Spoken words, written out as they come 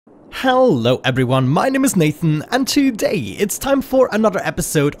Hello everyone, my name is Nathan and today it's time for another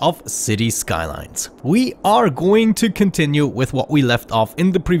episode of City Skylines. We are going to continue with what we left off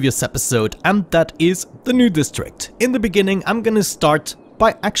in the previous episode, and that is the new district. In the beginning I'm gonna start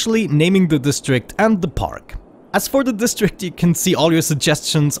by actually naming the district and the park. As for the district, you can see all your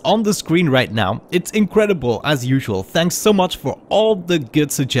suggestions on the screen right now. It's incredible as usual. Thanks so much for all the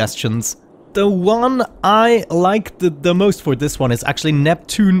good suggestions. The one I liked the most for this one is actually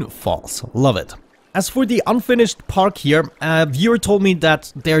Neptune Falls. Love it. As for the unfinished park here, a viewer told me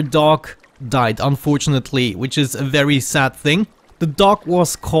that their dog died, unfortunately, which is a very sad thing. The dog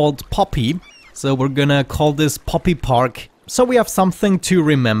was called Poppy, so we're gonna call this Poppy Park, so we have something to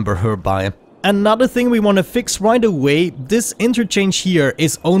remember her by. Another thing we want to fix right away, this interchange here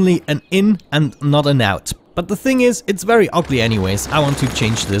is only an in and not an out. But the thing is, it's very ugly anyways. I want to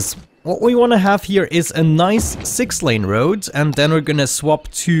change this. What we want to have here is a nice 6-lane road, and then we're gonna swap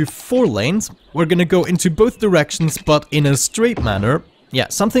to 4 lanes. We're gonna go into both directions, but in a straight manner. Yeah,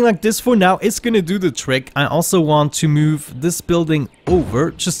 something like this for now is gonna do the trick. I also want to move this building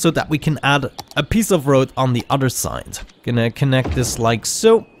over, just so that we can add a piece of road on the other side. Gonna connect this like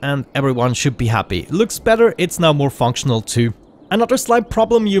so, and everyone should be happy. Looks better, it's now more functional too. Another slight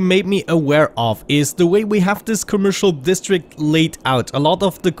problem you made me aware of is the way we have this commercial district laid out. A lot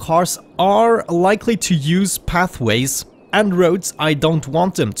of the cars are likely to use pathways and roads I don't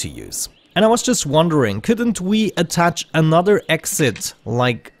want them to use. And I was just wondering, couldn't we attach another exit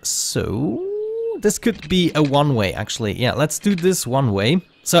like so? This could be a one-way actually. Yeah, let's do this one way.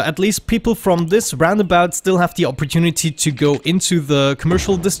 So at least people from this roundabout still have the opportunity to go into the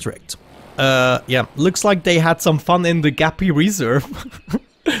commercial district. Yeah, looks like they had some fun in the Gappy Reserve.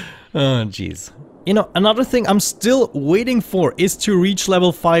 Oh, jeez. You know, another thing I'm still waiting for is to reach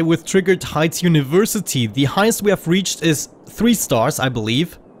level 5 with Triggered Heights University. The highest we have reached is 3 stars, I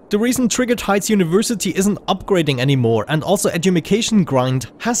believe. The reason Triggered Heights University isn't upgrading anymore, and also Education Grind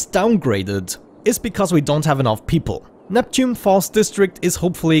has downgraded, is because we don't have enough people. Neptune Falls District is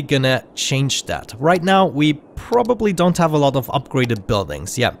hopefully gonna change that. Right now, we probably don't have a lot of upgraded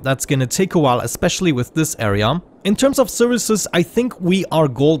buildings. Yeah, that's gonna take a while, especially with this area. In terms of services, I think we are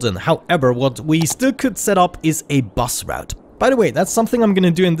golden. However, what we still could set up is a bus route. By the way, that's something I'm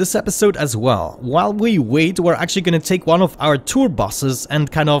gonna do in this episode as well. While we wait, we're actually gonna take one of our tour buses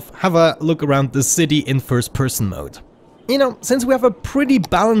and kind of have a look around the city in first-person mode. You know, since we have a pretty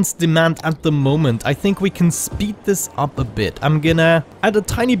balanced demand at the moment, I think we can speed this up a bit. I'm gonna add a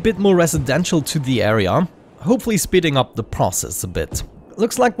tiny bit more residential to the area, hopefully speeding up the process a bit.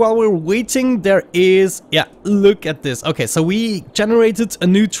 Looks like while we're waiting, there is... yeah, look at this. Okay, so we generated a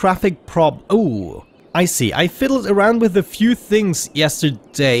new traffic prob... oh, I see. I fiddled around with a few things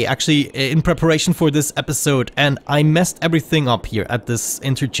yesterday, actually, in preparation for this episode, and I messed everything up here at this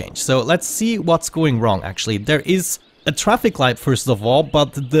interchange. So let's see what's going wrong, actually. There is a traffic light first of all,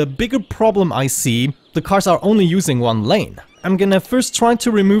 but the bigger problem I see, the cars are only using 1 lane. I'm gonna first try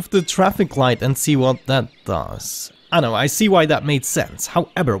to remove the traffic light and see what that does. I know, I see why that made sense.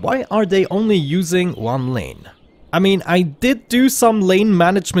 However, why are they only using 1 lane? I mean, I did do some lane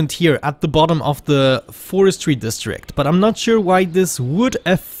management here at the bottom of the forestry district, but I'm not sure why this would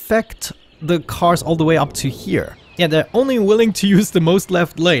affect the cars all the way up to here. Yeah, they're only willing to use the most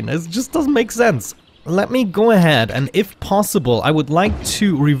left lane. It just doesn't make sense. Let me go ahead, and if possible, I would like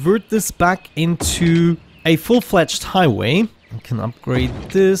to revert this back into a full-fledged highway. I can upgrade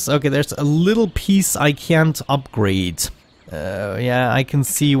this. Okay, there's a little piece I can't upgrade. Yeah, I can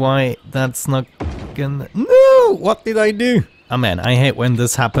see why that's not gonna... No! What did I do? Oh man, I hate when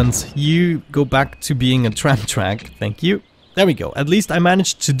this happens. You go back to being a tram track. Thank you. There we go. At least I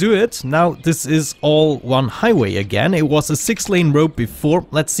managed to do it. Now this is all one highway again. It was a 6-lane road before.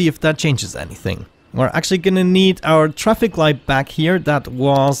 Let's see if that changes anything. We're actually gonna need our traffic light back here. That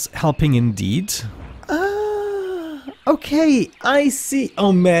was helping indeed. Okay, I see.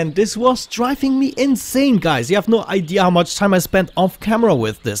 Oh man, this was driving me insane, guys. You have no idea how much time I spent off camera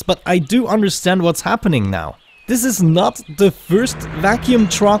with this, but I do understand what's happening now. This is not the first vacuum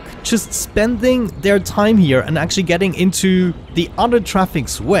truck just spending their time here and actually getting into the other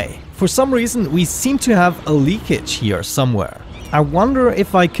traffic's way. For some reason, we seem to have a leakage here somewhere. I wonder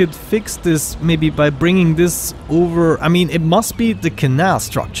if I could fix this maybe by bringing this over. I mean, it must be the canal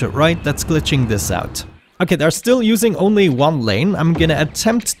structure, right? That's glitching this out. Okay, they're still using only 1 lane. I'm gonna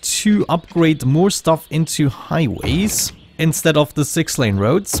attempt to upgrade more stuff into highways instead of the 6-lane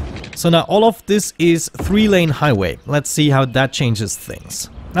roads. So now all of this is 3-lane highway. Let's see how that changes things.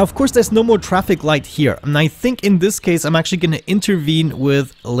 Now, of course, there's no more traffic light here, and I think in this case I'm actually going to intervene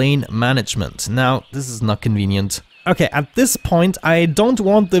with lane management. Now, this is not convenient. Okay, at this point, I don't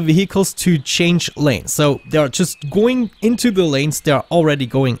want the vehicles to change lanes. So they're just going into the lanes they're already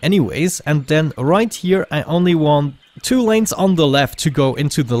going anyways. And then right here, I only want 2 lanes on the left to go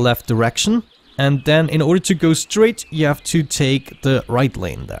into the left direction. And then in order to go straight, you have to take the right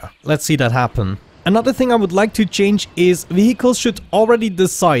lane there. Let's see that happen. Another thing I would like to change is vehicles should already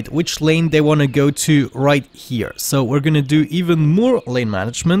decide which lane they want to go to right here. So we're going to do even more lane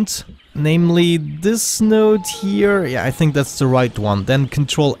management, namely this node here. Yeah, I think that's the right one. Then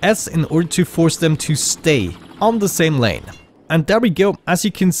Control S in order to force them to stay on the same lane. And there we go. As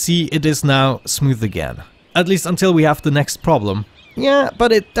you can see, it is now smooth again. At least until we have the next problem. Yeah,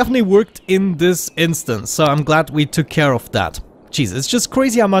 but it definitely worked in this instance. So I'm glad we took care of that. Jeez, it's just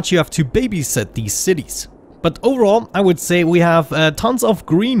crazy how much you have to babysit these cities. But overall, I would say we have tons of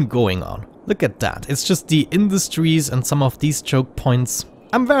green going on. Look at that. It's just the industries and some of these choke points.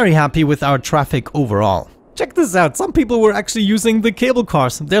 I'm very happy with our traffic overall. Check this out. Some people were actually using the cable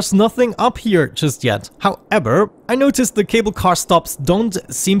cars. There's nothing up here just yet. However, I noticed the cable car stops don't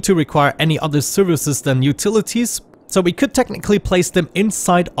seem to require any other services than utilities. So we could technically place them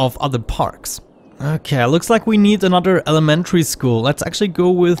inside of other parks. Okay, looks like we need another elementary school. Let's actually go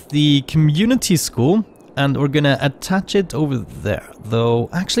with the community school and we're gonna attach it over there. Though,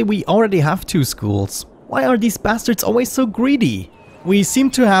 actually we already have 2 schools. Why are these bastards always so greedy? We seem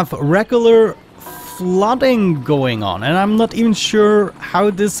to have regular flooding going on and I'm not even sure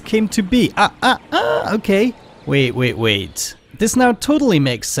how this came to be. Okay. Wait. This now totally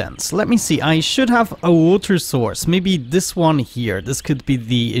makes sense. Let me see. I should have a water source. Maybe this one here. This could be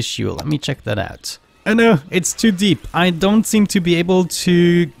the issue. Let me check that out. Oh no, it's too deep. I don't seem to be able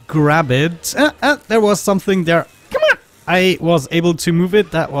to grab it. There was something there. Come on! I was able to move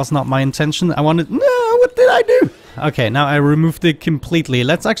it. That was not my intention. I wanted... No, what did I do? Okay, now I removed it completely.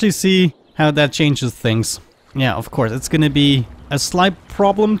 Let's actually see how that changes things. Yeah, of course. It's gonna be a slight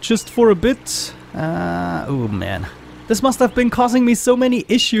problem just for a bit. Oh man. This must have been causing me so many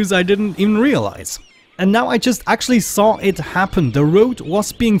issues I didn't even realize. And now I just actually saw it happen. The road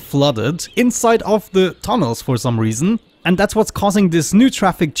was being flooded inside of the tunnels for some reason. And that's what's causing this new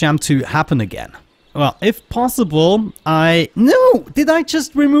traffic jam to happen again. Well, if possible, No! Did I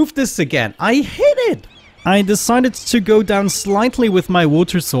just remove this again? I hit it! I decided to go down slightly with my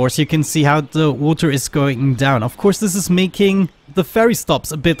water source. You can see how the water is going down. Of course, this is making the ferry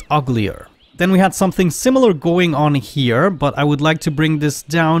stops a bit uglier. Then we had something similar going on here, but I would like to bring this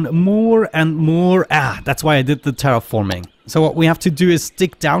down more and more. That's why I did the terraforming. So what we have to do is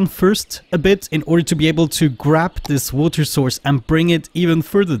dig down first a bit in order to be able to grab this water source and bring it even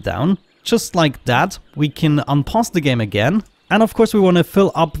further down. Just like that, we can unpause the game again. And of course we want to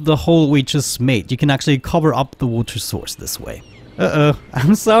fill up the hole we just made. You can actually cover up the water source this way.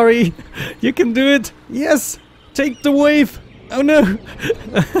 I'm sorry. You can do it. Yes, take the wave. Oh no.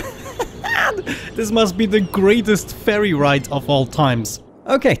 This must be the greatest ferry ride of all times.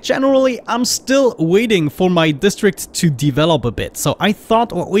 Okay, generally I'm still waiting for my district to develop a bit. So I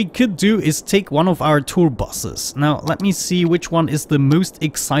thought what we could do is take one of our tour buses. Now let me see which one is the most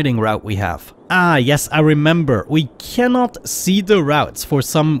exciting route we have. Yes, I remember. We cannot see the routes. For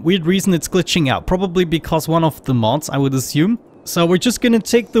some weird reason it's glitching out. Probably because one of the mods, I would assume. So we're just gonna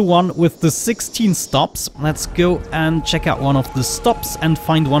take the one with the 16 stops. Let's go and check out one of the stops and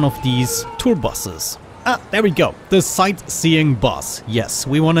find one of these tour buses. There we go. The sightseeing bus. Yes,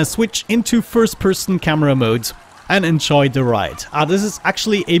 we want to switch into first-person camera mode and enjoy the ride. This is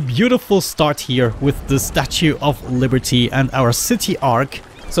actually a beautiful start here with the Statue of Liberty and our city arc.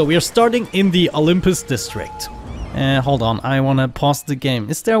 So we are starting in the Olympus district. Hold on, I want to pause the game.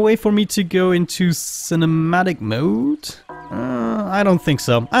 Is there a way for me to go into cinematic mode? I don't think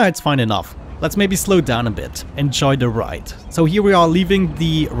so. It's fine enough. Let's maybe slow down a bit. Enjoy the ride. So here we are leaving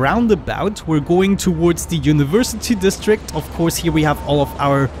the roundabout. We're going towards the University District. Of course, here we have all of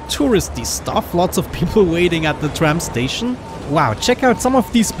our touristy stuff. Lots of people waiting at the tram station. Wow, check out, some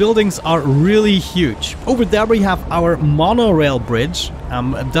of these buildings are really huge. Over there we have our monorail bridge.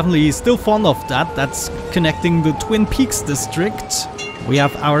 I'm definitely still fond of that. That's connecting the Twin Peaks district. We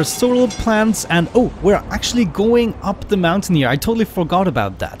have our solar plants and we're actually going up the mountain here. I totally forgot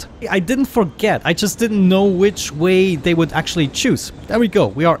about that. I didn't forget, I just didn't know which way they would actually choose. There we go,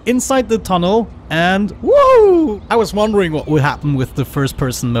 we are inside the tunnel and whoa! I was wondering what would happen with the first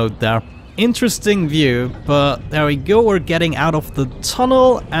person mode there. Interesting view, but there we go, we're getting out of the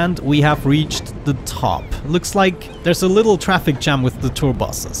tunnel and we have reached the top. Looks like there's a little traffic jam with the tour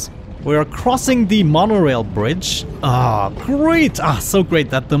buses. We're crossing the monorail bridge. Great! So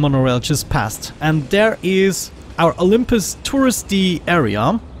great that the monorail just passed. And there is our Olympus touristy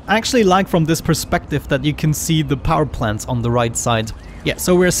area. I actually like from this perspective that you can see the power plants on the right side. Yeah,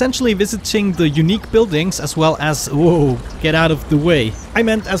 so we're essentially visiting the unique buildings as well as... Whoa, get out of the way. I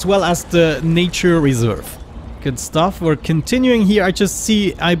meant as well as the nature reserve. Good stuff. We're continuing here. I just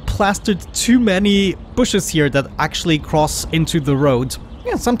see I plastered too many bushes here that actually cross into the road.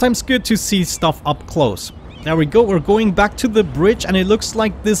 Yeah, sometimes good to see stuff up close. There we go. We're going back to the bridge and it looks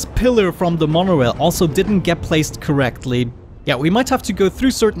like this pillar from the monorail also didn't get placed correctly. Yeah, we might have to go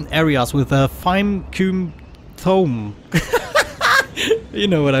through certain areas with a fine-combed thumb. You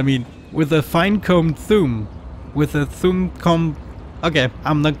know what I mean. With a fine-combed thumb. With a thumb comb... Okay,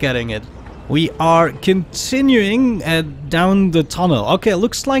 I'm not getting it. We are continuing down the tunnel. Okay,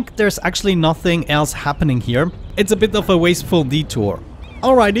 looks like there's actually nothing else happening here. It's a bit of a wasteful detour.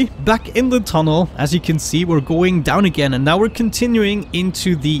 Alrighty, back in the tunnel. As you can see, we're going down again and now we're continuing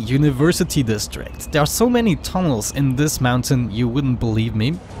into the University District. There are so many tunnels in this mountain, you wouldn't believe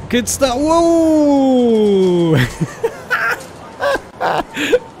me. Good stuff. Whoa!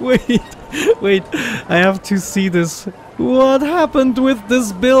 Wait, I have to see this. What happened with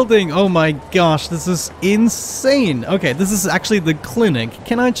this building? Oh my gosh, this is insane. Okay, this is actually the clinic.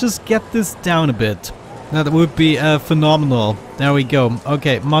 Can I just get this down a bit? That would be phenomenal. There we go.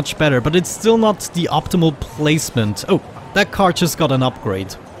 Okay, much better, but it's still not the optimal placement. Oh, that car just got an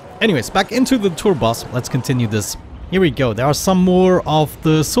upgrade. Anyways, back into the tour bus. Let's continue this. Here we go. There are some more of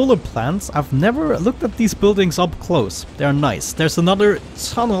the solar plants. I've never looked at these buildings up close. They're nice. There's another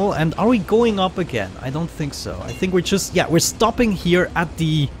tunnel, and are we going up again? I don't think so. I think we're just... Yeah, we're stopping here at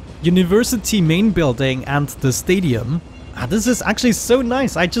the university main building and the stadium. Ah, this is actually so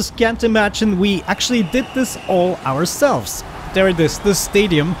nice. I just can't imagine we actually did this all ourselves. There it is, the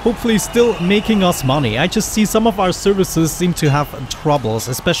stadium, hopefully still making us money. I just see some of our services seem to have troubles,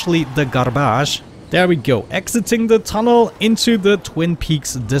 especially the garbage. There we go, exiting the tunnel into the Twin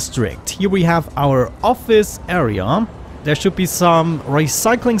Peaks district. Here we have our office area. There should be some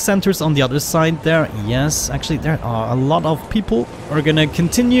recycling centers on the other side there. Yes, actually there are a lot of people. We're gonna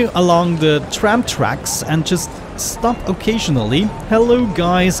continue along the tram tracks and just stop occasionally. Hello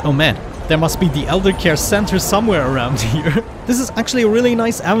guys. Oh man, there must be the elder care center somewhere around here. This is actually a really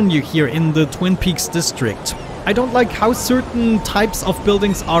nice avenue here in the Twin Peaks district. I don't like how certain types of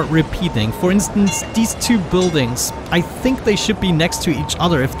buildings are repeating. For instance, these two buildings, I think they should be next to each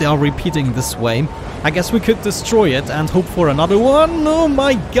other if they are repeating this way. I guess we could destroy it and hope for another one. Oh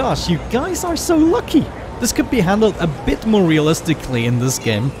my gosh, you guys are so lucky. This could be handled a bit more realistically in this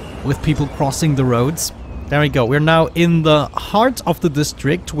game, with people crossing the roads. There we go, we're now in the heart of the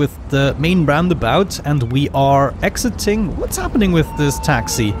district with the main roundabout and we are exiting. What's happening with this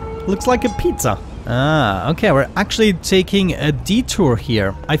taxi? Looks like a pizza. Ah, okay, we're actually taking a detour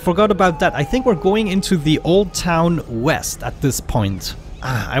here. I forgot about that. I think we're going into the Old Town West at this point.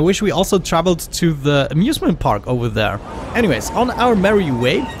 Ah, I wish we also traveled to the amusement park over there. Anyways, on our merry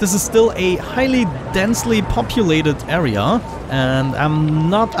way, this is still a highly densely populated area. And I'm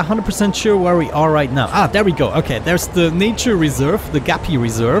not 100% sure where we are right now. Ah, there we go. Okay, there's the nature reserve, the Gappy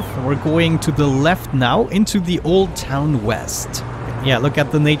Reserve. We're going to the left now into the Old Town West. Yeah, look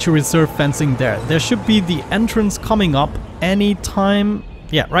at the nature reserve fencing there. There should be the entrance coming up anytime.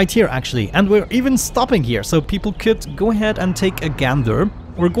 Yeah, right here actually. And we're even stopping here, so people could go ahead and take a gander.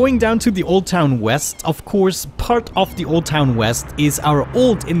 We're going down to the Old Town West. Of course, part of the Old Town West is our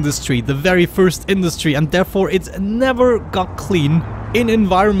old industry, the very first industry, and therefore it never got clean in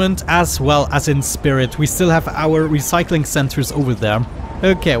environment as well as in spirit. We still have our recycling centers over there.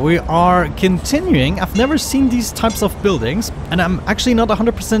 Okay, we are continuing. I've never seen these types of buildings, and I'm actually not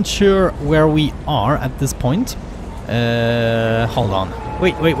 100% sure where we are at this point. Hold on.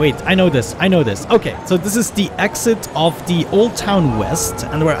 Wait. I know this. Okay, so this is the exit of the Old Town West,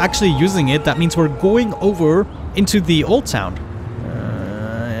 and we're actually using it. That means we're going over into the Old Town.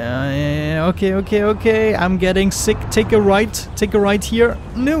 Okay. I'm getting sick. Take a right here.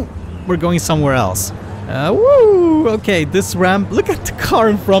 No, we're going somewhere else. Woo! Okay, this ramp. Look at the car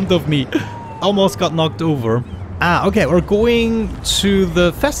in front of me. Almost got knocked over. Ah, okay, we're going to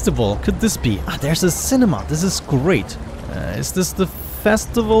the festival. Could this be? Ah, there's a cinema. This is great. Is this the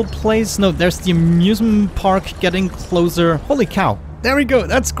festival place? No, there's the amusement park getting closer. Holy cow. There we go.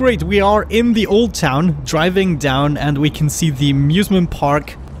 That's great. We are in the old town, driving down, and we can see the amusement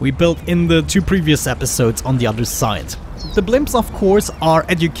park we built in the 2 previous episodes on the other side. The blimps, of course, are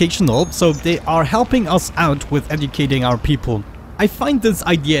educational, so they are helping us out with educating our people. I find this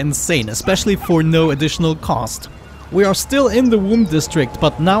idea insane, especially for no additional cost. We are still in the womb district,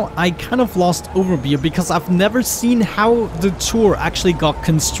 but now I kind of lost overview because I've never seen how the tour actually got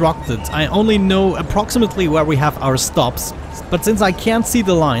constructed. I only know approximately where we have our stops, but since I can't see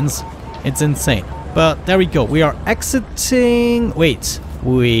the lines, it's insane. But there we go, we are exiting... Wait.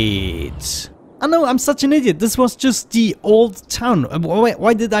 Oh no, I'm such an idiot. This was just the old town.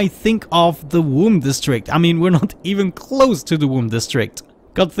 Why did I think of the womb district? I mean, we're not even close to the womb district.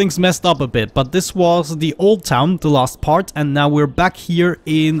 Got things messed up a bit, but this was the old town, the last part, and now we're back here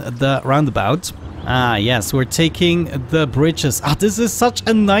in the roundabout. Ah, yes, we're taking the bridges. Ah, this is such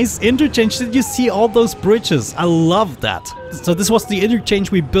a nice interchange. Did you see all those bridges? I love that. So this was the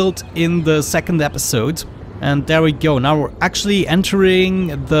interchange we built in the second episode. And there we go. Now we're actually entering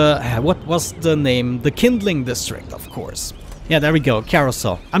the... what was the name? The Kindling District, of course. Yeah, there we go.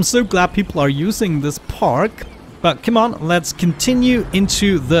 Carousel. I'm so glad people are using this park. But come on, let's continue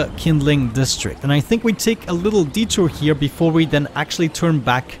into the Kindling District. And I think we take a little detour here before we then actually turn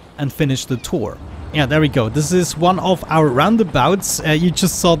back and finish the tour. Yeah, there we go. This is one of our roundabouts. You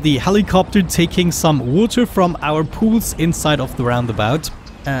just saw the helicopter taking some water from our pools inside of the roundabout.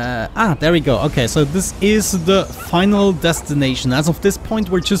 There we go. Okay, so this is the final destination. As of this point,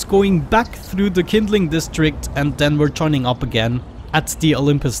 we're just going back through the Kindling District and then we're turning up again at the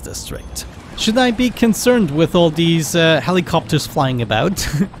Olympus District. Should I be concerned with all these helicopters flying about?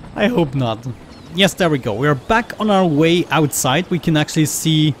 I hope not. Yes, there we go. We're back on our way outside. We can actually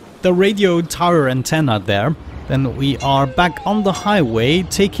see the radio tower antenna there. Then we are back on the highway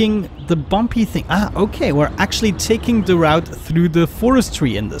taking the bumpy thing. Ah, okay. We're actually taking the route through the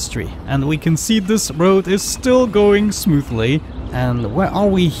forestry industry. And we can see this road is still going smoothly. And where are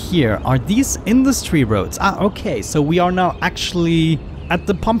we here? Are these industry roads? Ah, okay. So we are now actually... at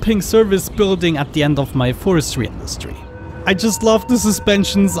the pumping service building at the end of my forestry industry. I just love the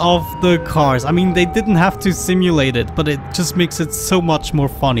suspensions of the cars. I mean, they didn't have to simulate it, but it just makes it so much more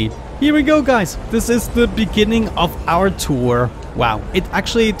funny. Here we go, guys. This is the beginning of our tour. Wow, it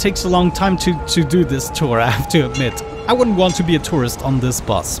actually takes a long time to do this tour, I have to admit. I wouldn't want to be a tourist on this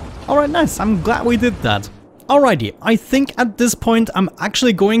bus. Alright, nice. I'm glad we did that. Alrighty, I think at this point I'm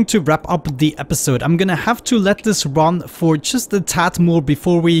actually going to wrap up the episode. I'm gonna have to let this run for just a tad more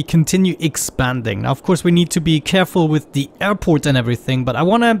before we continue expanding. Now, of course, we need to be careful with the airport and everything, but I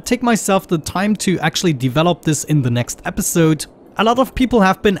want to take myself the time to actually develop this in the next episode. A lot of people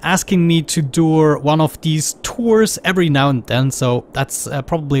have been asking me to do one of these tours every now and then, so that's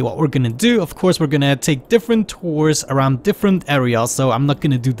probably what we're gonna do. Of course, we're gonna take different tours around different areas, so I'm not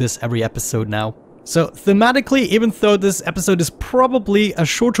gonna do this every episode now. So thematically, even though this episode is probably a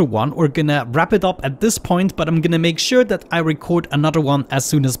shorter one, we're gonna wrap it up at this point, but I'm gonna make sure that I record another one as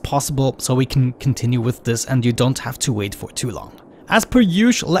soon as possible so we can continue with this and you don't have to wait for too long. As per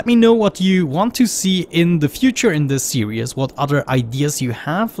usual, let me know what you want to see in the future in this series, what other ideas you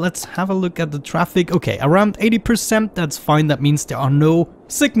have. Let's have a look at the traffic. Okay, around 80%, that's fine. That means there are no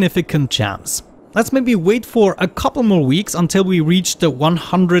significant jams. Let's maybe wait for a couple more weeks until we reach the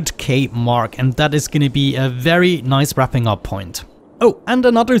 100k mark, and that is going to be a very nice wrapping up point. Oh, and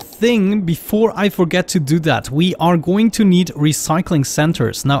another thing, before I forget to do that, we are going to need recycling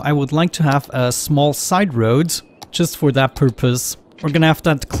centers. Now, I would like to have a small side road just for that purpose. We're gonna have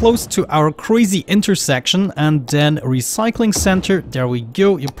that close to our crazy intersection, and then recycling center. There we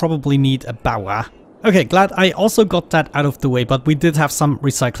go. You probably need a bawa. Okay, glad I also got that out of the way, but we did have some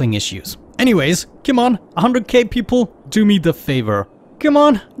recycling issues. Anyways, come on, 100k people, do me the favor. Come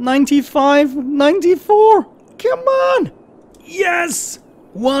on, 95, 94, come on. Yes,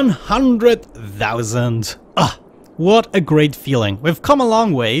 100,000. Ah, what a great feeling. We've come a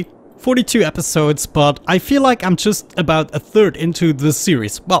long way. 42 episodes, but I feel like I'm just about a third into this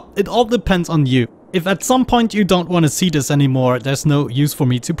series. Well, it all depends on you. If at some point you don't want to see this anymore, there's no use for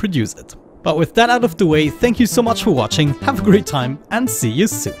me to produce it. But with that out of the way, thank you so much for watching, have a great time, and see you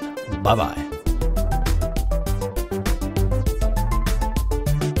soon. Bye bye.